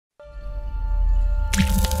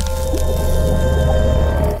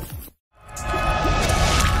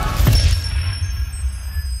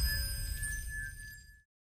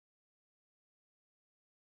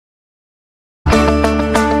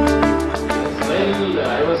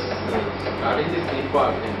this theme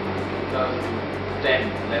park in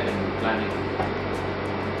 2010-11 planning.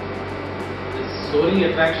 This soaring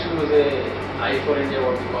attraction was a iforIndia,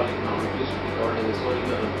 what we call it now. It used to be called as a soaring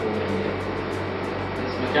over India.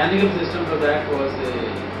 This mechanical system for that was a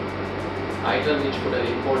item which could have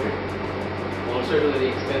imported. Also it was very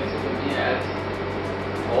expensive for me, as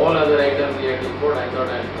all other items we had to import. I thought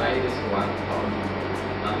I'll try this one on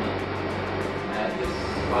Nandan. As this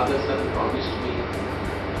father-son promised me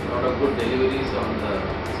a lot of good deliveries on the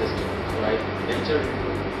system, so I ventured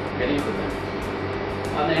into getting to that.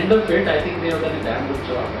 On the end of it, I think they have done a damn good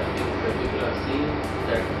job. I think people are seeing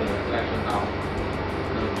that attraction now.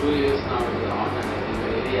 2 years now it is on, and I think we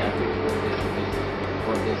are very happy with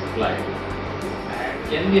what they supplied. And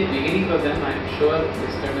can be a beginning for them. I am sure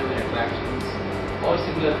this kind of attractions or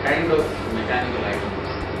similar kind of mechanical items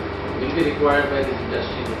will be required by this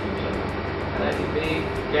industry in the future. And I think they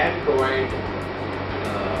can provide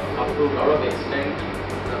up to a lot of extent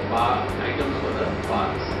items for the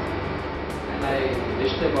parks. And I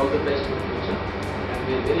wish them all the best for the future, and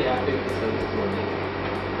we are very happy with the service what they give.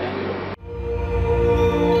 Thank you.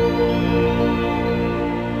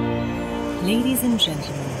 Ladies and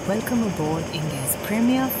gentlemen, welcome aboard India's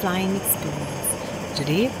premier flying experience.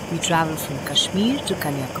 Today we travel from Kashmir to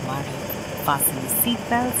Kanyakumari. Fasten your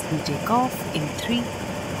seatbelts, we take off in 3,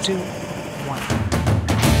 2, 1.